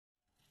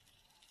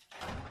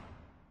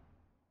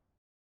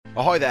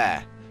Ahoy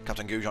there!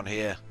 Captain Goujon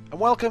here, and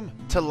welcome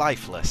to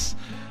Lifeless.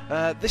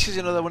 This is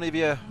another one of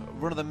your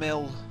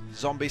run-of-the-mill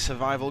zombie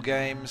survival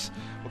games.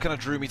 What kind of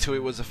drew me to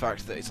it was the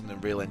fact that it's on the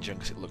Unreal Engine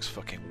because it looks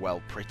fucking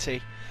well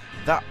pretty.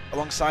 That,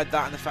 alongside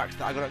that and the fact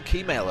that I got it on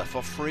Keymailer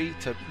for free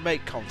to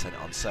make content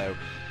on, so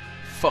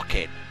fuck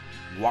it.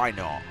 Why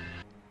not?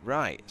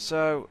 Right,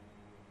 so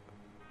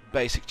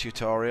basic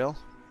tutorial.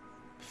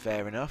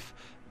 Fair enough.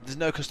 There's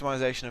no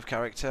customization of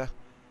character,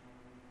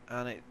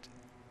 and it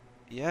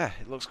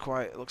looks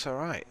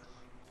alright.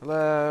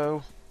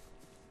 Hello?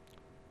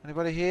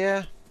 Anybody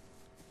here?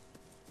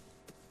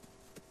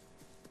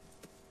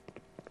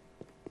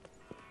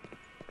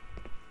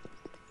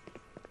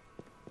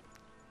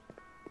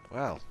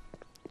 Well.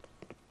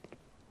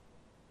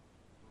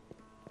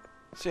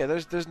 So yeah,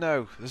 there's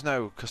no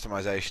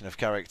customization of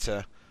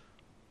character.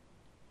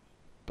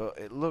 But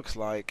it looks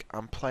like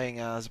I'm playing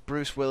as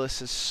Bruce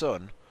Willis's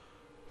son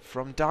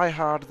from Die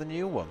Hard, the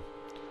new one.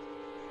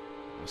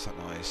 What's that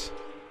noise?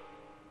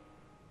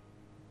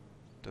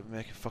 Don't be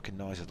making fucking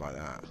noises like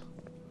that.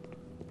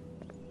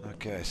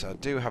 Okay, so I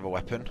do have a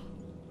weapon.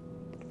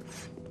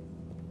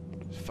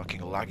 It's fucking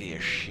laggy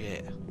as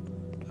shit.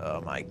 Oh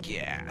my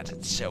god,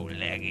 it's so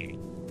laggy.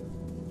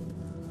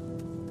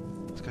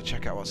 Let's go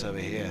check out what's over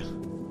here.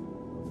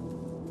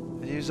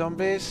 Are you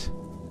zombies?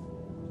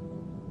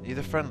 Are you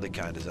the friendly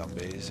kind of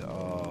zombies,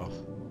 or...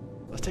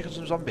 Let's take on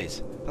some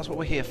zombies. That's what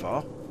we're here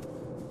for.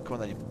 Come on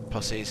then, you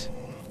pussies.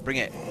 Bring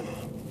it.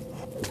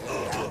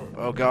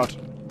 Oh god.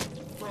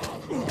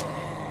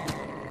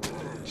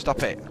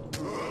 Stop it.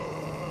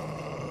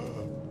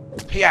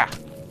 Here.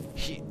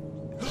 Here.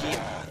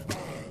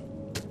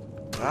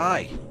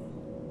 Aye.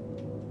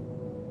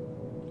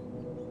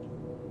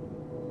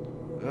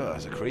 Oh,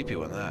 that's a creepy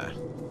one there.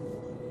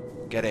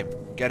 Get him.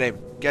 Get him.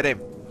 Get him.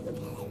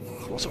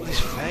 What's up with his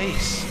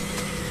face?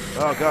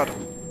 Oh god.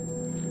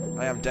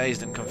 I am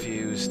dazed and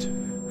confused.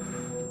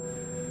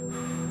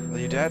 Are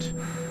you dead?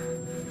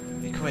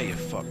 Hey, come here, you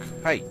fuck.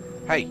 Hey.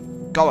 Hey.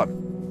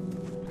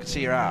 Gollum. I can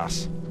see your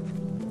ass.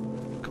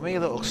 Come here, you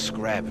little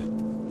screb.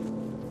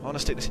 I want to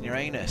stick this in your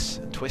anus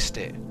and twist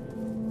it.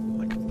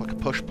 Like a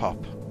push pop.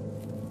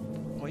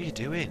 What are you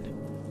doing?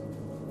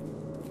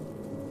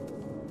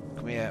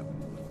 Come here.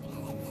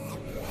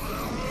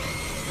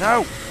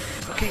 No!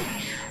 Fucking...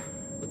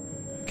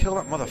 Kill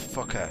that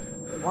motherfucker.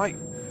 Why?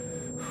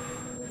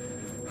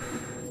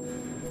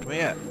 Come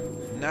here.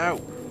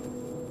 No!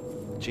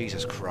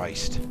 Jesus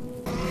Christ.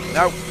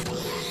 No!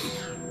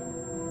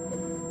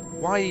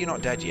 Why are you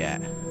not dead yet?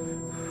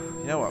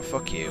 You know what?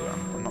 Fuck you.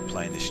 I'm not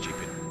playing this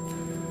stupid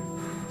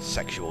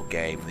sexual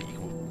game that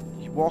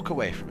you walk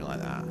away from me like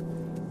that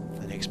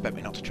and you expect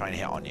me not to try and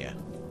hit on you.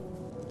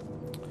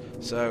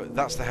 So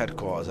that's the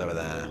headquarters over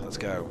there. Let's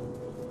go.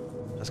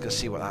 Let's go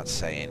see what that's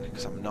saying,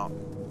 because I'm not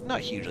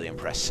hugely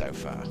impressed so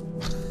far.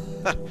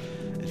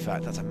 In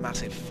fact, that's a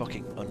massive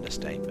fucking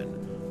understatement.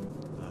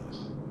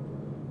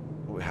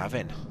 What are we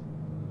having?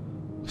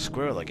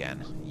 Squirrel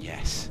again?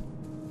 Yes.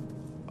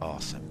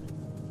 Awesome.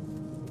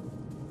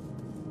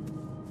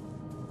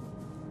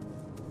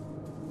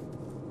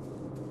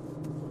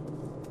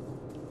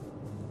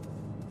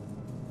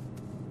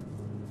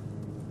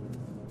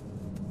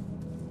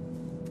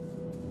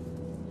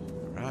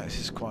 Right, this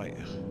is quite...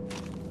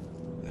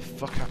 The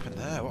fuck happened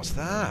there? What's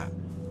that?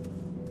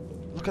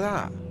 Look at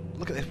that.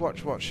 Look at this.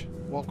 Watch, watch.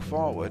 Walk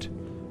forward,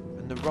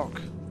 and the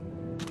rock.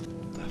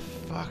 What the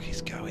fuck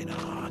is going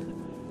on?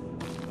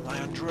 Am I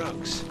on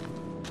drugs?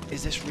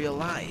 Is this real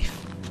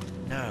life?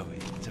 No,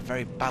 it's a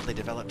very badly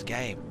developed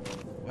game.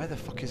 Where the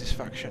fuck is this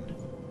faction?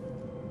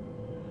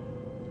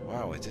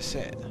 Wow, is this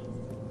it?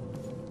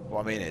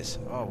 What I mean is,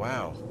 oh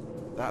wow,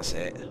 that's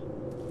it.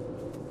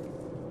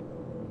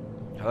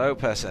 Hello,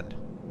 person.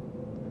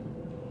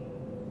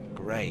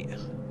 Great.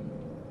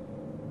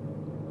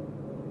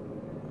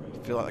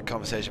 I feel like the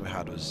conversation we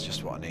had was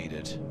just what I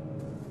needed.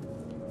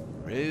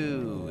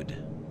 Rude.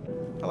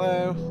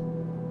 Hello.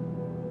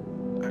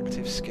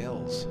 Active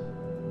skills.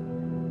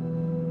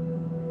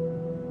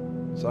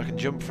 So I can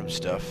jump from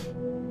stuff.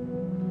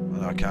 Oh,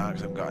 no, I can't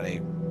because I haven't got any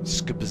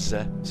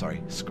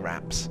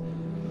scraps.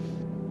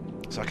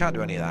 So I can't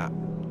do any of that.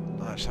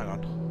 Oh, just hang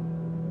on.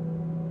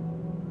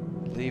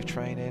 Leave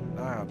training.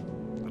 No, I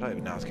don't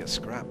even know how to get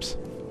scraps.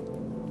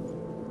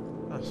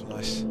 Oh, some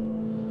nice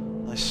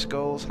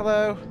skulls.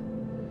 Hello.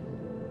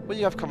 Will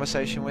you have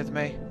conversation with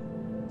me?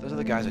 Those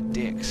other guys are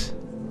dicks.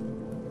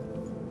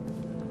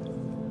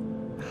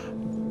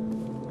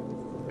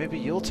 Maybe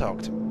you'll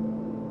talk to me.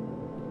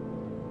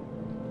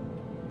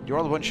 You're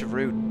all a bunch of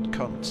rude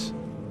cunts.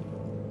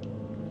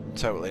 I'm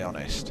totally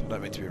honest. I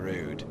don't mean to be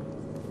rude,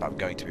 but I'm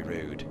going to be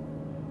rude.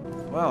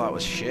 Well, that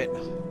was shit.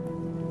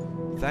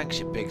 Thanks,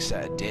 you big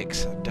set of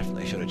dicks. I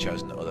definitely should have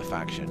chosen the other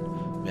faction.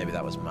 Maybe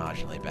that was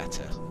marginally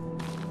better.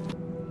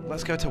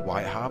 Let's go to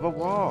White Harbour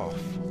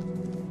Wharf.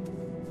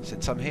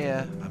 Since I'm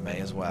here, I may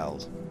as well.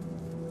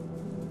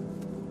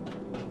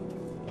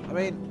 I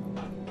mean,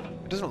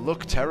 it doesn't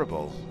look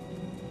terrible.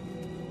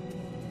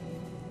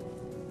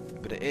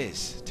 But it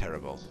is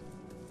terrible.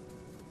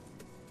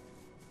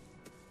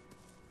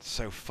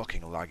 So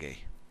fucking laggy.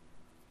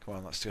 Come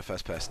on, let's do a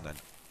first person then.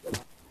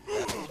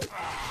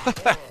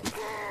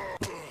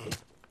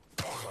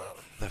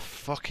 The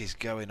fuck is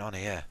going on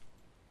here?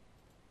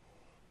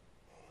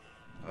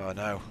 Oh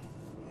no.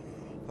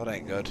 That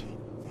ain't good.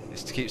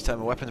 It keeps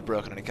telling my weapon's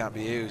broken and it can't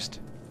be used.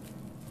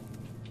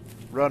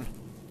 Run.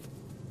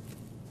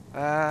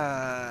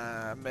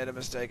 Ah, I made a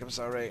mistake, I'm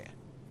sorry. Is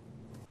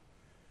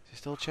he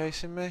still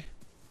chasing me?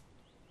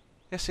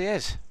 Yes, he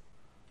is.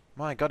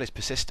 My god, he's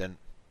persistent.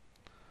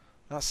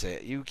 That's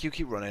it. You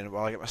keep running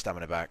while I get my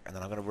stamina back, and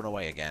then I'm going to run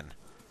away again.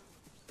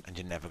 And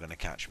you're never going to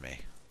catch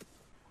me.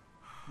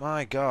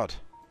 My god.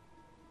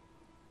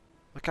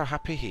 Look how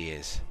happy he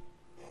is.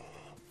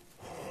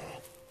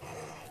 Oh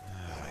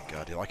my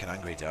god, you're like an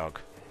angry dog.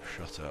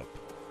 Shut up.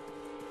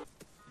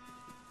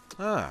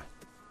 Ah.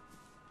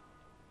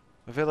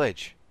 A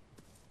village.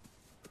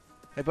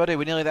 Hey buddy,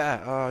 we're nearly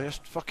there. Oh,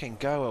 just fucking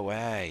go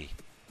away.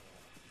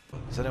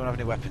 Does anyone have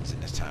any weapons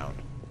in this town?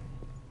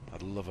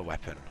 I'd love a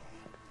weapon.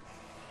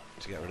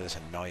 To get rid of this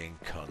annoying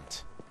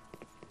cunt.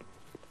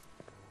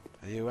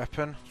 Are you a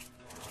weapon?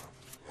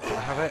 Can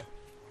I have it?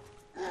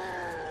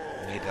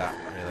 I need that,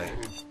 really.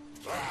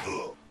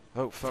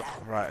 Oh,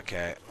 fuck. Right,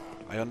 okay.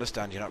 I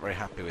understand you're not very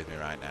happy with me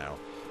right now,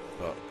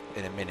 but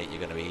in a minute you're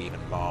going to be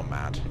even more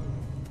mad.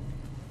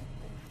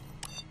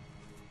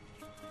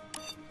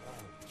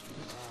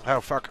 Oh,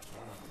 fuck.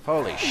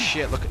 Holy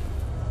shit, look at...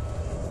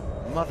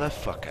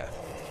 Motherfucker.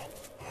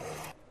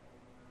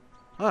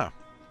 Oh.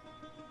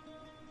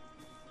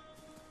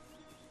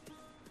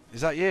 Is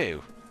that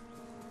you?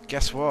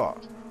 Guess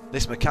what?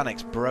 This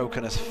mechanic's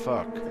broken as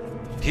fuck.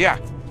 Yeah!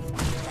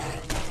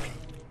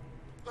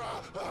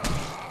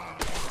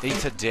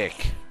 Eat a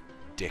dick.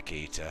 Dick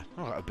eater.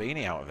 Oh, I got a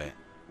beanie out of it.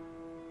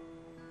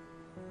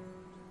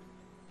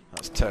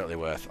 That's totally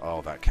worth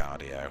all that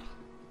cardio.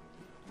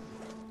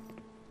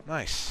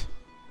 Nice.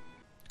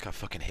 Look how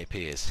fucking hip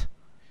he is.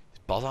 He's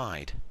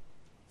bold-eyed.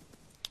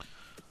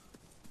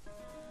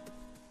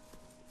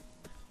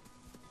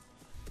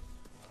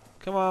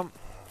 Come on.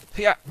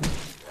 Yeah.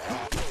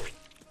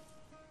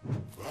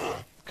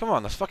 Come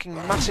on, there's fucking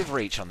massive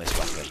reach on this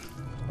weapon.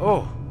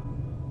 Oh.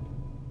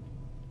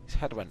 His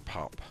head went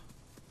pop.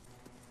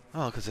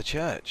 Oh, look, there's a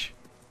church.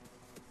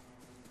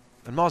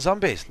 And more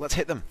zombies. Let's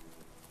hit them.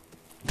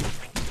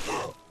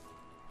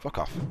 Fuck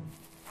off.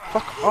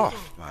 Fuck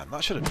off, man.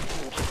 That should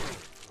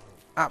have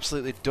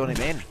absolutely done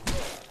him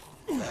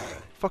in.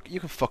 Fuck,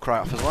 you can fuck right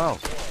off as well.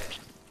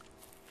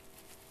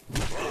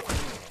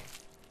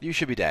 You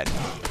should be dead.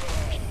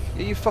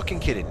 Are you fucking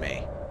kidding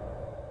me?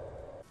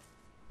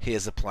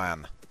 Here's the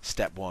plan.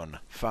 Step 1,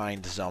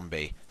 find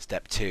zombie.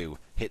 Step 2,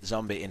 hit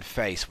zombie in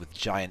face with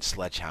giant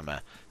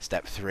sledgehammer.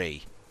 Step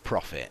 3,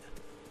 profit.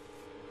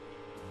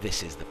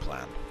 This is the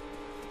plan.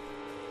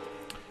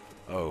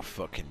 Oh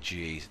fucking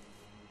jeez.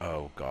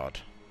 Oh god.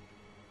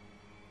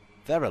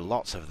 There are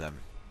lots of them.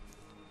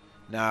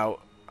 Now,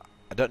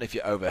 I don't know if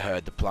you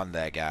overheard the plan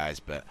there, guys,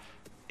 but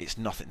it's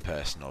nothing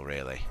personal,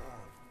 really.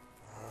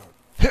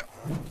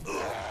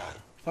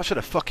 I should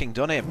have fucking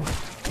done him.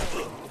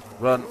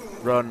 Run,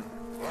 run.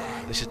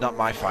 This is not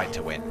my fight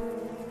to win.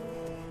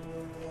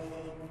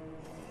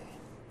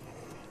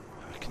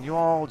 Can you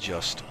all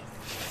just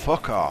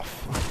fuck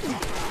off?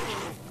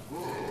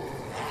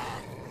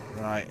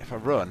 Right, if I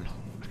run,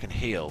 I can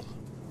heal.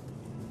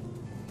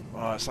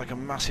 Oh, it's like a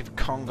massive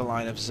conga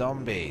line of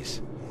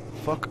zombies.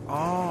 Fuck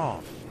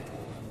off.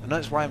 I know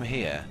that's why I'm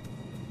here.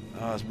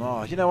 Oh, there's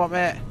more. You know what,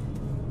 mate?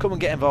 Come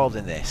and get involved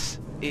in this.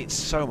 It's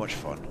so much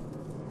fun.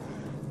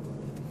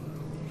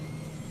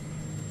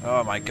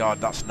 Oh my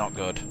god, that's not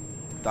good.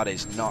 That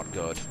is not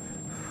good.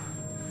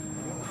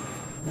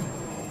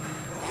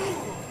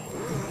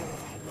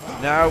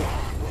 No!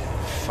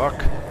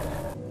 Fuck.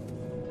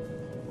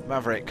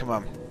 Maverick, come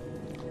on.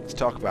 Let's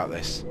talk about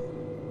this.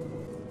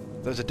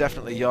 Those are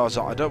definitely your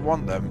zombies. I don't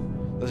want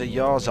them. Those are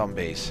your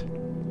zombies.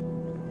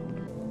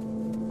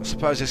 I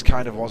suppose this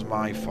kind of was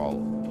my fault.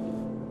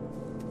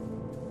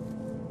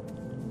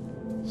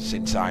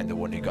 Since I'm the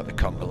one who got the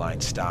conga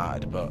line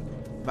started, but...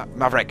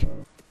 Maverick!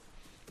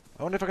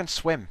 I wonder if I can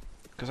swim.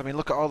 Because, I mean,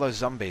 look at all those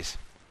zombies.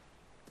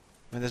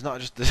 I mean, there's not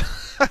just...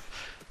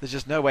 there's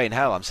just no way in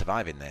hell I'm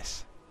surviving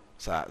this.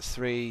 So that's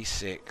 3,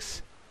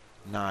 6,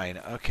 9.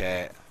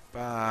 Okay,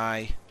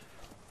 bye.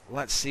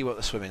 Let's see what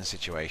the swimming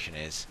situation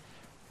is.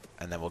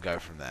 And then we'll go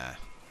from there.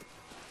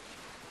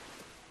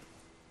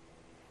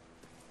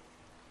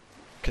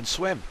 Can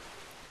swim.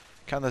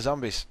 Can the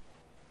zombies?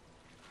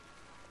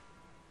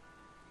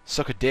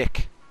 Suck a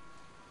dick.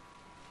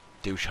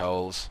 Douche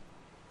holes.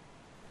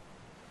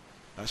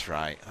 That's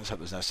right. Let's hope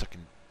there's no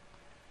sucking...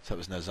 Let's hope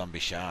there's no zombie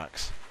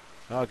sharks.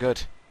 Oh,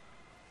 good.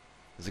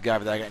 There's a guy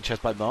over there getting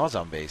chased by more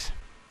zombies.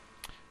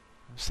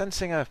 I'm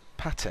sensing a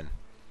pattern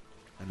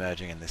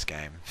emerging in this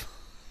game.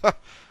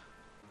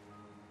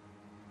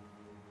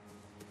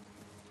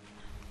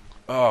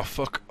 Oh,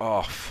 fuck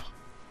off.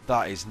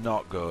 That is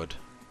not good.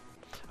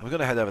 I'm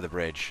going to head over the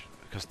bridge,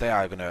 because they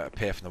are going to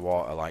appear from the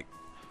water like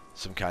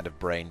some kind of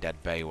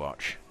brain-dead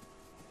Baywatch.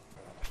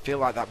 I feel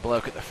like that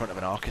bloke at the front of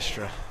an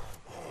orchestra.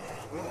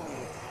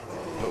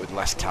 but with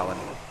less talent,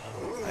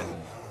 and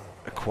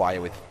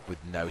acquire with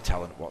no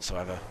talent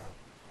whatsoever.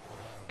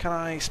 Can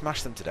I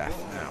smash them to death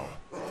now?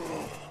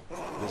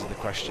 Those are the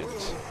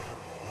questions.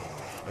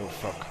 Oh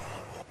fuck.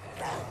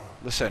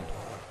 Listen.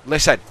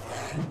 Listen!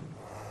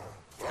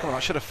 Come on, I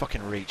should have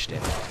fucking reached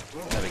it.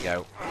 There we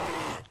go.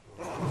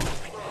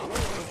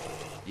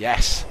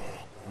 Yes!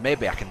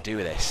 Maybe I can do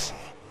this.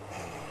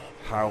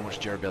 How much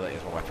durability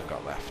has my weapon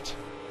got left?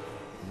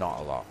 Not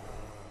a lot.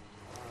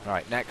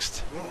 Right,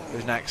 next.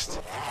 Who's next?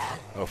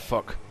 Oh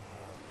fuck.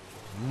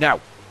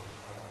 No!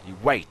 You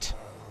wait!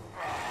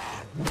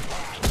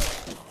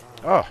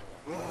 Oh!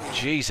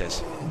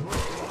 Jesus.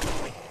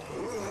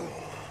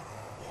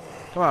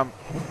 Come on.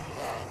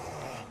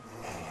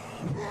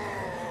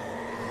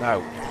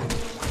 No.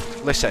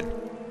 Listen.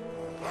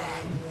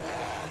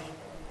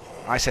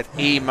 I said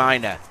E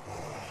minor.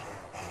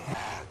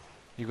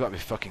 You've got to be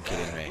fucking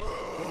kidding me.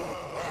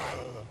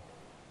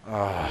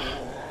 Oh.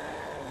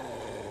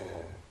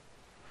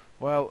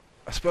 Well,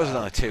 I suppose there's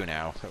only 2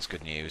 now. That's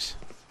good news.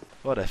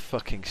 What a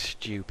fucking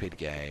stupid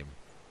game.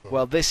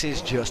 Well, this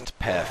is just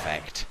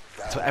perfect.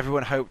 That's what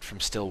everyone hoped from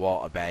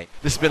Stillwater Bay.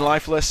 This has been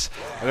Lifeless.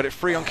 I got it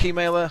free on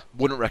Keymailer.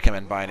 Wouldn't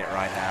recommend buying it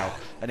right now.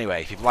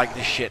 Anyway, if you've liked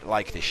this shit,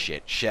 like this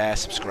shit. Share,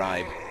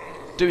 subscribe.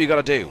 Do what you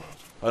gotta do.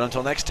 And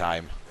until next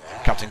time,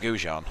 Captain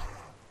Goujon,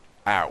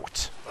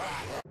 out.